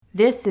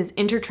This is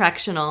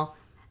Intertrectional,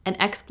 an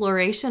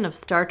exploration of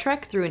Star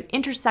Trek through an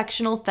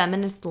intersectional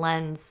feminist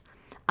lens.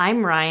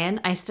 I'm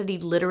Ryan. I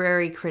studied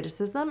literary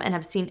criticism and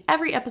have seen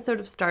every episode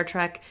of Star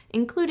Trek,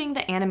 including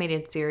the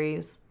animated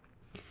series.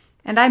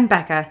 And I'm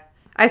Becca.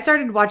 I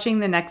started watching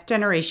The Next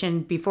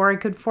Generation before I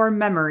could form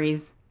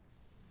memories.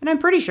 And I'm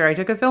pretty sure I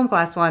took a film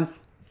class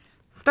once.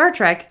 Star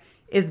Trek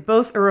is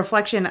both a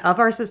reflection of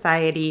our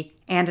society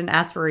and an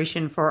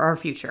aspiration for our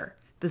future.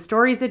 The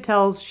stories it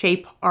tells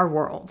shape our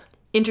world.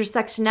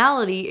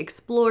 Intersectionality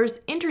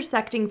explores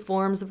intersecting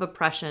forms of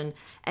oppression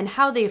and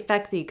how they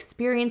affect the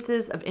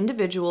experiences of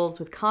individuals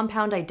with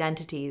compound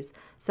identities,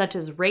 such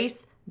as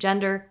race,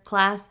 gender,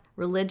 class,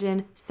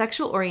 religion,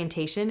 sexual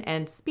orientation,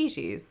 and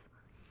species.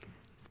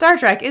 Star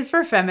Trek is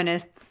for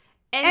feminists.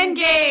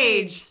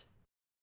 Engage!